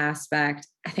business aspect,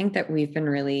 I think that we've been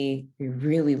really,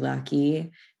 really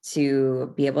lucky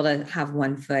to be able to have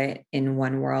one foot in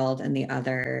one world and the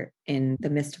other in the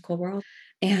mystical world.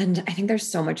 And I think there's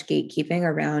so much gatekeeping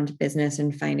around business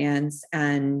and finance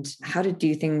and how to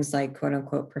do things like quote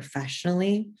unquote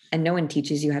professionally. And no one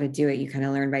teaches you how to do it. You kind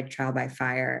of learn by trial by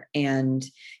fire. And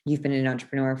you've been an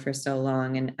entrepreneur for so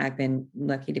long. And I've been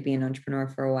lucky to be an entrepreneur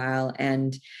for a while.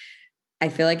 And I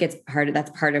feel like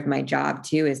that's part of my job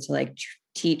too, is to like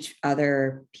teach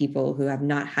other people who have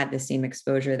not had the same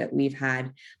exposure that we've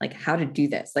had, like how to do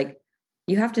this. Like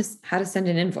you have to, how to send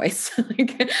an invoice.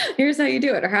 Like here's how you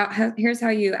do it, or here's how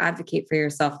you advocate for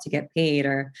yourself to get paid,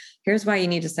 or here's why you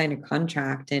need to sign a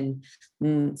contract. And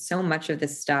so much of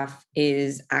this stuff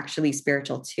is actually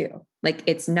spiritual too. Like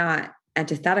it's not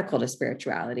antithetical to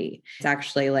spirituality. It's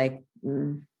actually like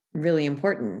really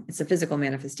important. It's a physical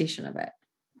manifestation of it.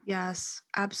 Yes,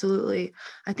 absolutely.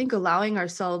 I think allowing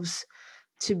ourselves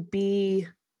to be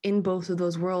in both of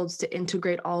those worlds, to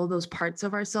integrate all of those parts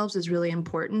of ourselves is really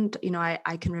important.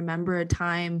 I can remember a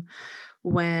time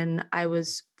when I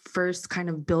was first kind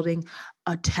of building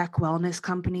a tech wellness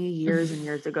company years and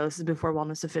years ago. This is before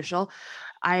Wellness Official.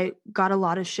 I got a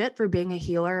lot of shit for being a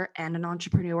healer and an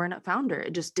entrepreneur and a founder.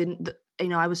 It just didn't,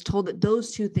 I was told that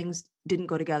those two things didn't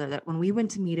go together, that when we went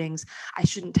to meetings, I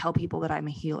shouldn't tell people that I'm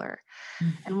a healer.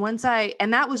 And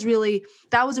that was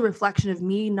a reflection of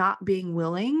me not being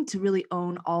willing to really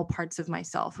own all parts of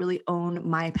myself, really own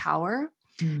my power.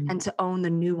 and to own the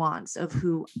nuance of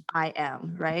who I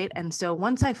am. Right. And so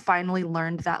once I finally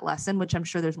learned that lesson, which I'm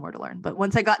sure there's more to learn, but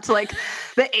once I got to like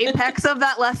the apex of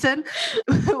that lesson,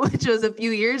 which was a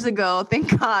few years ago,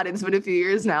 thank God it's been a few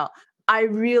years now, I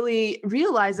really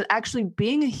realized that actually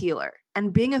being a healer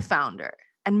and being a founder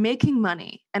and making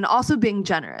money and also being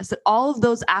generous, that all of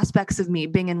those aspects of me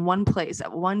being in one place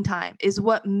at one time is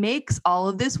what makes all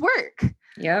of this work.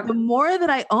 Yep. The more that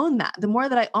I own that, the more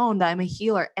that I own that I'm a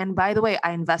healer. And by the way,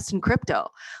 I invest in crypto.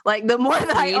 Like the more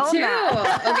that I own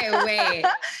that. Okay, wait.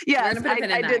 Yes,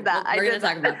 I did that. We're going to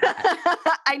talk about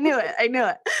that. I knew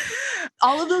it.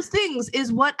 All of those things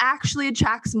is what actually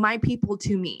attracts my people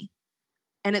to me.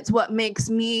 And it's what makes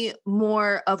me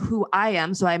more of who I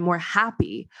am. So I'm more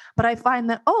happy. But I find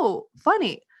that,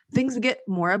 funny, things get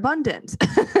more abundant,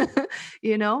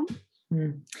 you know?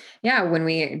 Yeah. When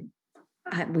we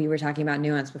were talking about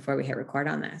nuance before we hit record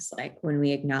on this, like when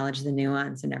we acknowledge the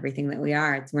nuance and everything that we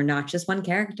are, we're not just one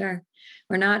character.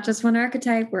 We're not just one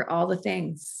archetype. We're all the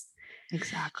things.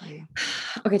 Exactly.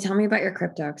 Okay. Tell me about your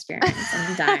crypto experience.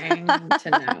 I'm dying to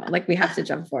know. Like we have to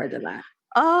jump forward to that.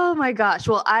 Oh my gosh.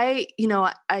 Well, I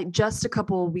just a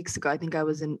couple of weeks ago, I think a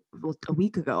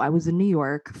week ago, I was in New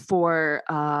York for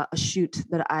a shoot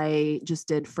that I just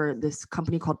did for this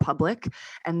company called Public.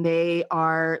 And they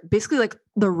are basically like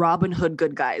the Robin Hood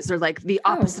good guys. They're like the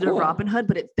opposite of Robin Hood,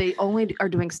 but they only are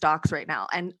doing stocks right now.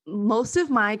 And most of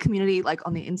my community, like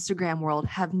on the Instagram world,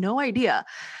 have no idea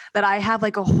that I have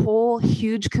like a whole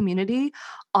huge community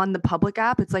on the Public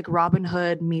app. It's like Robin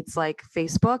Hood meets like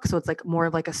Facebook. So it's like more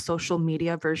of like a social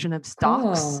media version of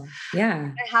stocks. Cool.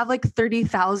 Yeah. I have like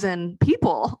 30,000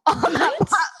 people on that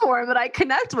platform that I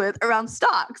connect with around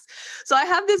stocks. So I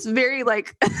have this very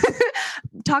like,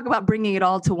 talk about bringing it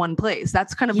all to one place.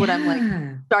 That's kind of what I'm like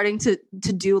starting to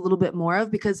do a little bit more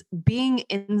of, because being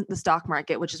in the stock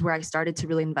market, which is where I started to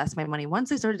really invest my money.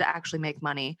 Once I started to actually make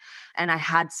money and I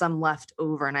had some left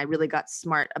over and I really got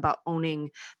smart about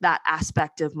owning that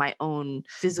aspect of my own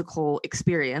physical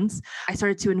experience, I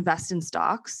started to invest in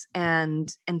stocks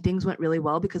and things went really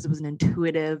well because it was an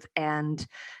intuitive and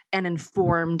an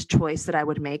informed choice that I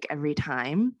would make every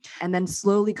time. And then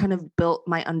slowly kind of built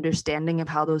my understanding of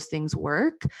how those things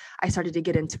work. I started to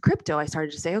get into crypto. I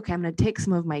started to say, okay, I'm going to take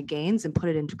some of my gains and put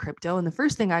it into crypto. And the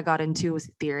first thing I got into was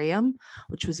Ethereum,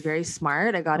 which was very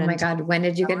smart. I got into— Oh my God. When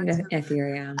did you get into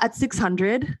Ethereum? At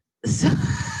 600. So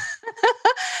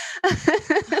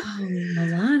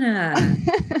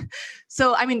Milana.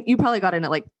 So, I mean, you probably got in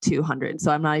at like 200.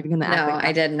 So I'm not even going to act like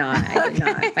I did not. I did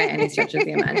not by any stretch of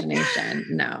the imagination.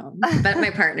 No, but my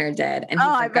partner did. And he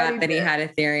forgot that he had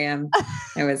Ethereum.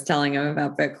 I was telling him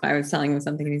about Bitcoin. I was telling him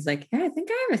something and he's like, yeah, I think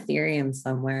I have Ethereum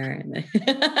somewhere. And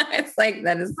it's like,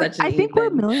 that is such an I think we're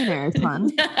millionaires,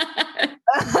 hon.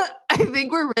 I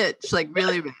think we're rich, like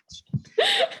really rich.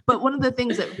 But one of the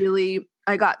things that really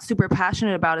I got super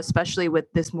passionate about, especially with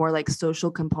this more like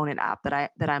social component app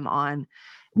that I'm on,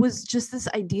 was just this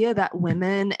idea that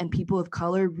women and people of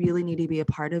color really need to be a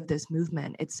part of this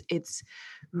movement. It's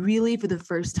really for the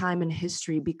first time in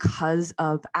history, because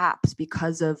of apps,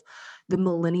 because of the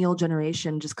millennial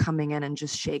generation just coming in and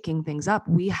just shaking things up.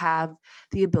 We have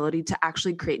the ability to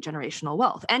actually create generational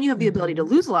wealth, and you have the ability to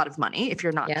lose a lot of money if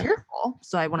you're not careful.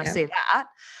 So I want to say that.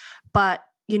 But,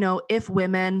 you know, if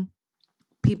women,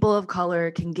 people of color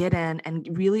can get in and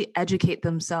really educate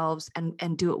themselves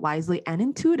and do it wisely and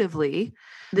intuitively,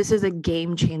 this is a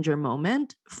game changer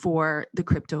moment for the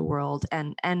crypto world.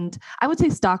 And I would say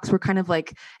stocks were kind of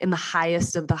like in the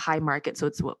highest of the high market. So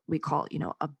it's what we call, you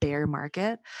know, a bear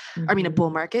market. I mean, a bull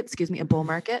market, a bull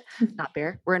market, not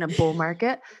bear. We're in a bull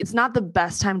market. It's not the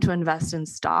best time to invest in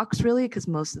stocks really, because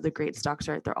most of the great stocks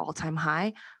are at their all-time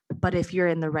high. But if you're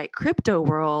in the right crypto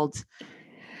world,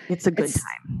 it's a good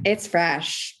time. It's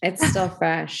fresh. It's still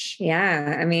fresh.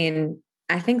 Yeah. I mean,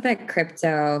 I think that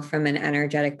crypto from an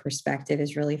energetic perspective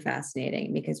is really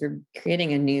fascinating because we're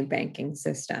creating a new banking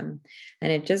system.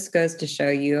 And it just goes to show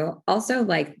you also,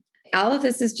 like, all of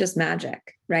this is just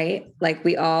magic, right? Like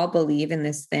we all believe in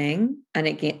this thing and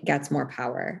it gets more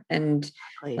power. And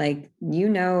like, you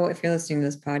know, if you're listening to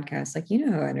this podcast, like, you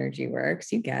know how energy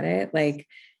works, you get it. Like,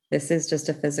 this is just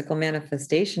a physical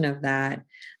manifestation of that.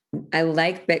 I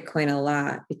like Bitcoin a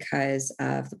lot because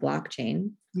of the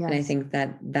blockchain. Yes. And I think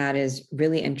that is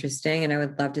really interesting. And I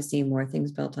would love to see more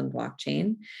things built on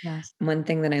blockchain. Yes. One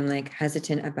thing that I'm like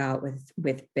hesitant about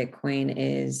with Bitcoin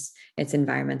is its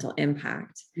environmental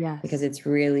impact. Yes. Because it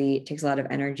takes a lot of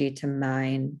energy to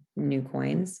mine new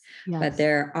coins. Yes. But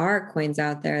there are coins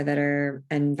out there that are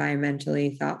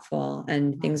environmentally thoughtful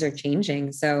and things are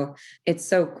changing. So it's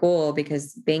so cool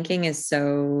because banking is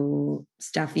so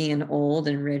stuffy and old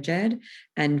and rigid,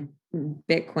 and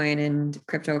Bitcoin and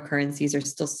cryptocurrencies are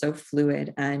still so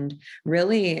fluid, and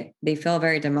really they feel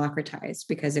very democratized,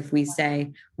 because if we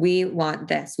say we want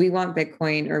this, we want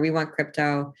Bitcoin or we want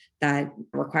crypto that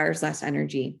requires less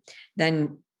energy,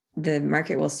 then the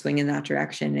market will swing in that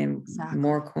direction, and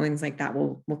more coins like that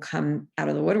will come out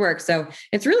of the woodwork. So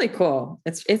it's really cool.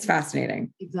 It's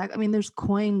fascinating. Exactly. I mean, there's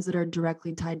coins that are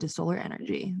directly tied to solar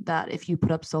energy, that if you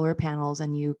put up solar panels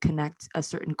and you connect a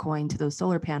certain coin to those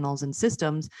solar panels and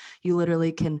systems, you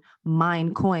literally can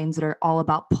mine coins that are all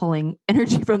about pulling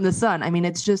energy from the sun. I mean,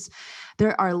 it's just,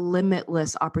 there are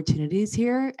limitless opportunities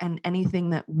here, and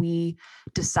anything that we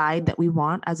decide that we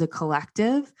want as a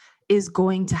collective is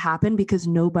going to happen, because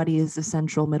nobody is the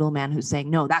central middleman who's saying,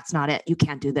 no, that's not it. You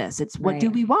can't do this. It's what do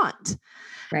we want?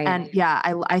 Right. And yeah,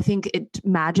 I think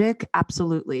magic.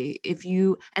 Absolutely. If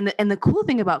you, and the cool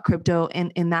thing about crypto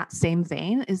in that same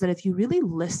vein is that if you really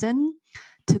listen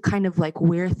to kind of like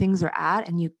where things are at,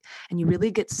 and you really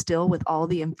get still with all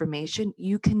the information,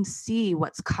 you can see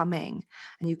what's coming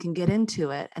and you can get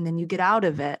into it, and then you get out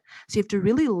of it. So you have to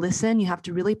really listen. You have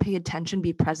to really pay attention,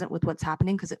 be present with what's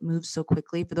happening, because it moves so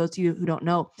quickly. For those of you who don't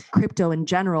know, crypto in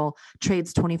general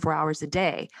trades 24 hours a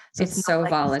day. So it's so like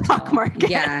volatile. Stock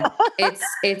market. Yeah.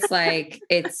 It's like,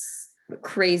 it's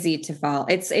crazy to follow.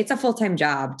 It's a full-time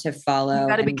job to follow. You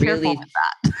got to be careful with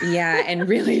that. Yeah. And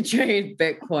really trade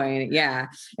Bitcoin. Yeah.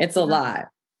 It's a lot.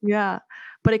 Yeah.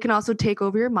 But it can also take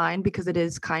over your mind, because it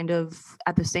is kind of,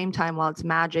 at the same time, while it's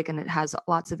magic and it has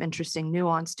lots of interesting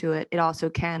nuance to it, it also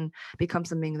can become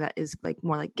something that is like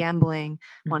more like gambling.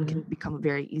 One can become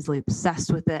very easily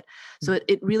obsessed with it. So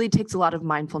it really takes a lot of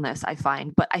mindfulness, I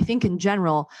find. But I think in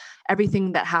general,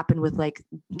 everything that happened with like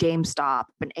GameStop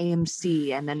and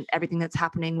AMC, and then everything that's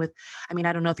happening with, I mean,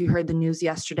 I don't know if you heard the news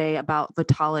yesterday about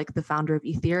Vitalik, the founder of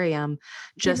Ethereum,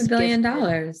 just $1 billion.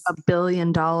 $1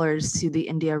 billion to the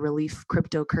India Relief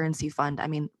Cryptocurrency Fund. I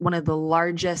mean, one of the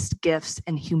largest gifts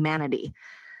in humanity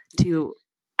to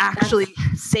actually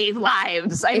save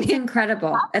lives. It's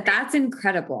incredible. That's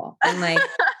incredible. And like,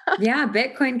 yeah,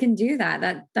 Bitcoin can do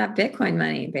that. That Bitcoin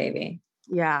money, baby.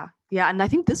 Yeah. Yeah. And I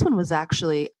think this one was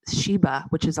actually Shiba,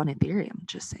 which is on Ethereum.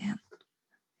 Just saying.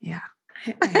 Yeah.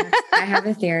 I have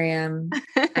Ethereum.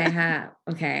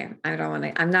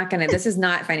 This is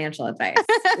not financial advice.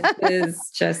 We're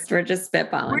just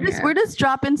spitballing. We're just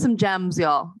dropping some gems,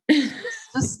 y'all.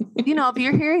 Just, if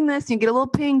you're hearing this, you get a little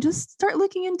ping, just start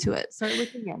looking into it. Start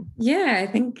looking in. Yeah. I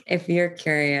think if you're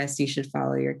curious, you should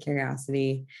follow your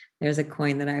curiosity. There's a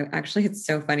coin that it's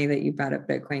so funny that you brought up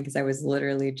Bitcoin, because I was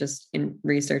literally just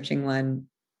researching one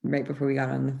right before we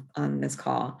got on this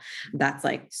call that's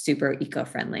like super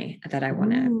eco-friendly that I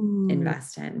want to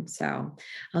invest in. So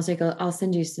I'll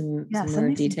send you some more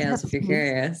details if you're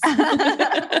curious. Do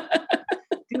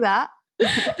that.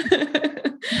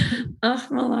 Oh,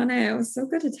 Milana, it was so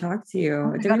good to talk to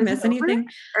you. Did we miss anything?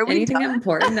 Anything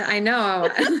important? I know.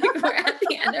 We're at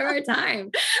the end of our time,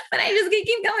 but I just can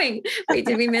keep going. Wait,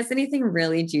 did we miss anything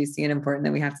really juicy and important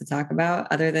that we have to talk about,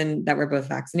 other than that we're both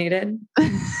vaccinated?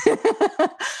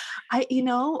 I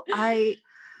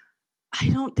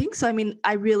don't think so. I mean,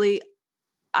 I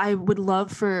would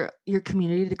love for your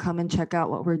community to come and check out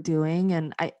what we're doing.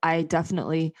 And I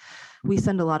definitely, we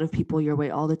send a lot of people your way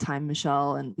all the time,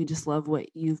 Michelle, and we just love what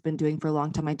you've been doing for a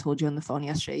long time. I told you on the phone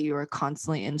yesterday, you are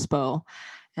constantly inspo,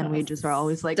 and we just are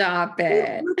always like, stop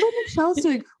it. Look what Michelle's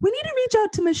doing. We need to reach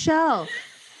out to Michelle.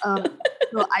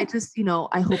 So I just,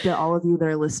 I hope that all of you that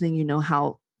are listening,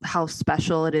 how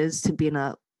special it is to be in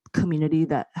a community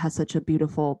that has such a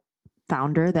beautiful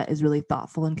founder that is really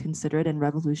thoughtful and considerate and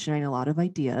revolutionary a lot of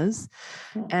ideas.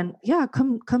 And yeah,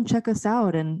 come check us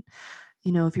out. And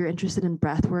if you're interested in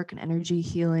breath work and energy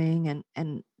healing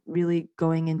and really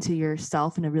going into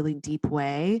yourself in a really deep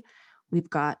way, we've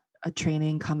got a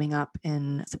training coming up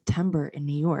in September in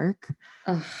New York.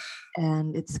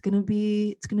 And it's gonna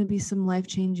be some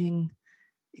life-changing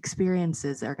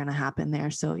experiences that are going to happen there.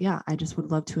 So yeah, I just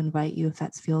would love to invite you if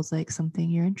that feels like something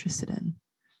you're interested in.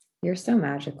 You're so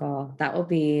magical. That will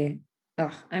be,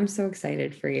 I'm so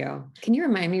excited for you. Can you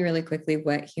remind me really quickly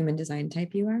what human design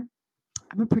type you are?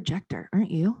 I'm a projector,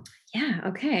 aren't you? Yeah.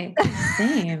 Okay.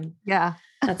 Same. Yeah.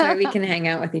 That's why we can hang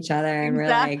out with each other and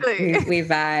exactly. We're like, we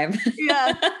vibe.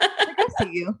 Yeah. I see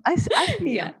you. I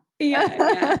see you.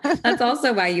 Yeah. That's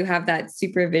also why you have that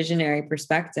super visionary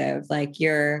perspective. Like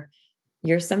you're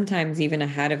sometimes even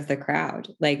ahead of the crowd,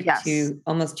 like to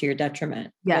almost to your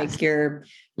detriment. Yes. Like you're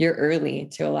early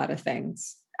to a lot of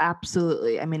things.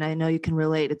 Absolutely. I mean, I know you can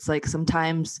relate. It's like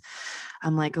sometimes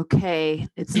I'm like, okay,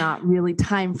 it's not really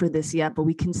time for this yet, but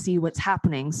we can see what's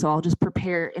happening. So I'll just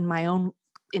prepare in my own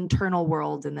internal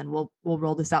world, and then we'll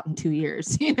roll this out in 2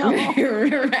 years, you know?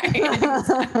 Right.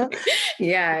 Exactly.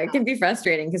 Yeah. It can be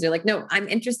frustrating because you're like, no, I'm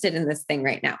interested in this thing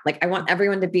right now. Like I want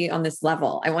everyone to be on this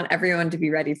level. I want everyone to be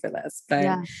ready for this,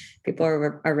 but people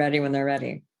are ready when they're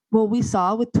ready. Well, we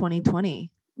saw with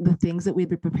 2020, the things that we'd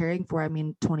been preparing for. I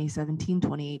mean, 2017,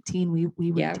 2018, we were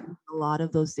doing a lot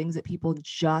of those things that people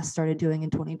just started doing in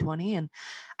 2020. And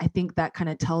I think that kind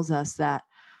of tells us that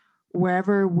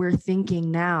wherever we're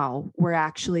thinking now, we're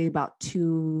actually about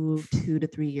 2 to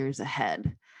 3 years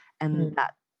ahead. And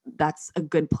that's a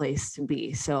good place to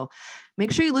be. So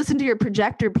make sure you listen to your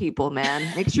projector people,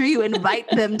 man. Make sure you invite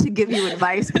them to give you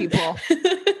advice, people.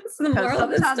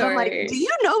 Sometimes I'm like, do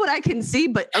you know what I can see?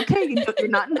 But okay, you're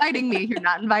not inviting me. You're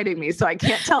not inviting me. So I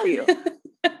can't tell you.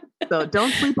 So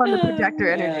don't sleep on the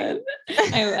projector energy.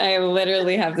 I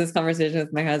literally have this conversation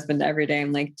with my husband every day.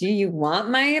 I'm like, do you want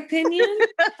my opinion?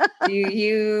 do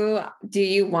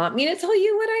you want me to tell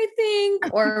you what I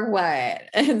think or what?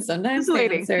 And sometimes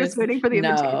just waiting for the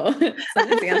no.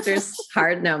 Sometimes the answer is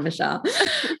hard no, Michelle.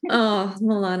 Oh,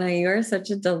 Milana, you are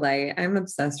such a delight. I'm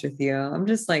obsessed with you. I'm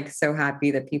just like so happy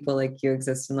that people like you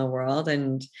exist in the world,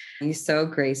 and you so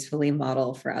gracefully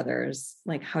model for others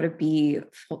like how to be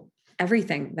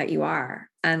everything that you are,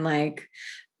 and like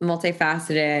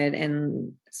multifaceted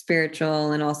and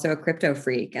spiritual and also a crypto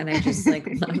freak. And I just like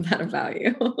love that about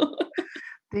you.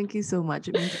 Thank you so much.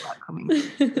 It means a lot coming from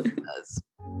you. It really does.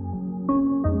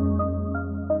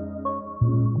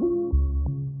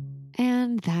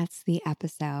 And that's the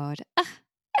episode.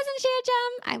 Isn't she a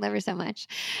gem? I love her so much.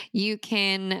 You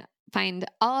can find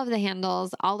all of the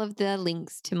handles, all of the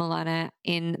links to Milana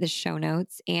in the show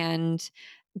notes, and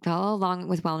go along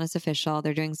with Wellness Official.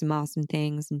 They're doing some awesome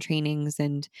things and trainings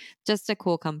and just a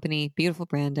cool company, beautiful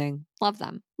branding. Love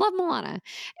them. Love Milana.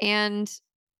 And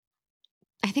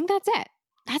I think that's it.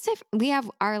 That's it. We have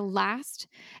our last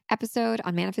episode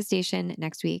on manifestation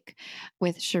next week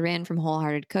with Shirin from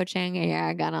Wholehearted Coaching.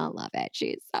 You're gonna love it.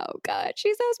 She's so good.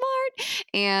 She's so smart.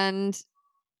 And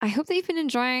I hope that you've been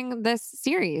enjoying this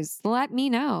series. Let me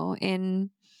know in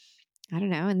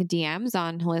the DMs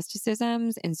on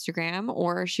Holisticism's Instagram,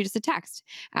 or shoot us a text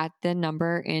at the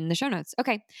number in the show notes.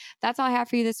 Okay, that's all I have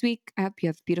for you this week. I hope you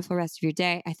have a beautiful rest of your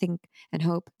day. I think and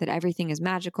hope that everything is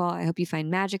magical. I hope you find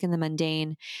magic in the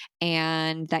mundane,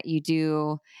 and that you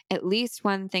do at least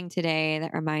one thing today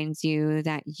that reminds you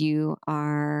that you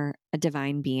are a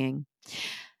divine being.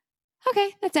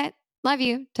 Okay, that's it. Love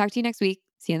you. Talk to you next week.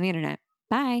 See you on the internet.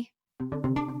 Bye.